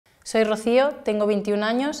Soy Rocío, tengo 21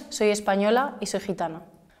 años, soy española y soy gitana.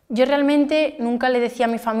 Yo realmente nunca le decía a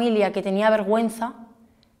mi familia que tenía vergüenza,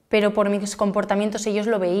 pero por mis comportamientos ellos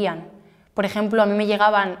lo veían. Por ejemplo, a mí me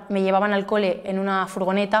llevaban al cole en una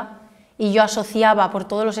furgoneta y yo asociaba por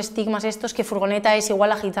todos los estigmas estos que furgoneta es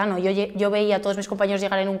igual a gitano. Yo veía a todos mis compañeros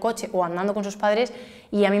llegar en un coche o andando con sus padres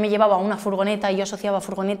y a mí me llevaba una furgoneta y yo asociaba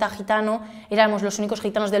furgoneta a gitano, éramos los únicos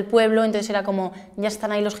gitanos del pueblo, entonces era como, ya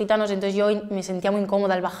están ahí los gitanos, entonces yo me sentía muy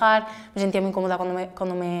incómoda al bajar, me sentía muy incómoda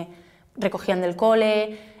cuando me recogían del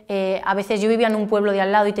cole, a veces yo vivía en un pueblo de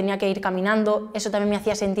al lado y tenía que ir caminando, eso también me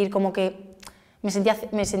hacía sentir como que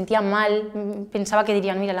me sentía mal, pensaba que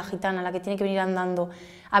dirían, mira la gitana, la que tiene que venir andando.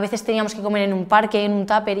 A veces teníamos que comer en un parque, en un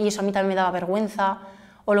tupper, y eso a mí también me daba vergüenza.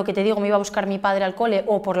 O lo que te digo, me iba a buscar mi padre al cole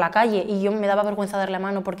o por la calle y yo me daba vergüenza darle la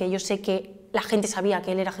mano porque yo sé que la gente sabía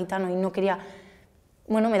que él era gitano y no quería...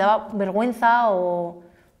 Bueno, me daba vergüenza o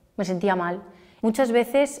me sentía mal. Muchas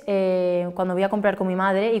veces cuando voy a comprar con mi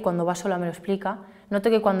madre y cuando va sola me lo explica, noto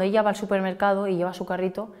que cuando ella va al supermercado y lleva su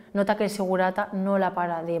carrito, nota que el segurata no la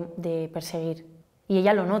para de perseguir. Y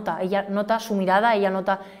ella lo nota, ella nota su mirada, ella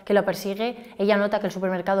nota que lo persigue, ella nota que el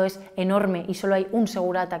supermercado es enorme y solo hay un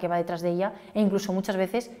segurata que va detrás de ella, e incluso muchas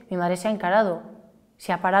veces mi madre se ha encarado,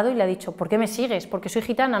 se ha parado y le ha dicho, ¿por qué me sigues? Porque soy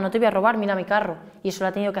gitana, no te voy a robar, mira mi carro. Y eso lo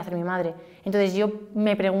ha tenido que hacer mi madre. Entonces yo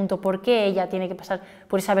me pregunto, ¿por qué ella tiene que pasar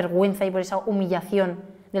por esa vergüenza y por esa humillación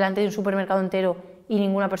delante de un supermercado entero y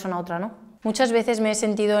ninguna persona otra, ¿no? Muchas veces me he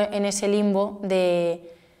sentido en ese limbo de,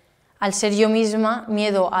 al ser yo misma,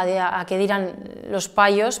 miedo a qué dirán los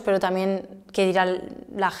payos, pero también qué dirá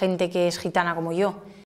la gente que es gitana como yo.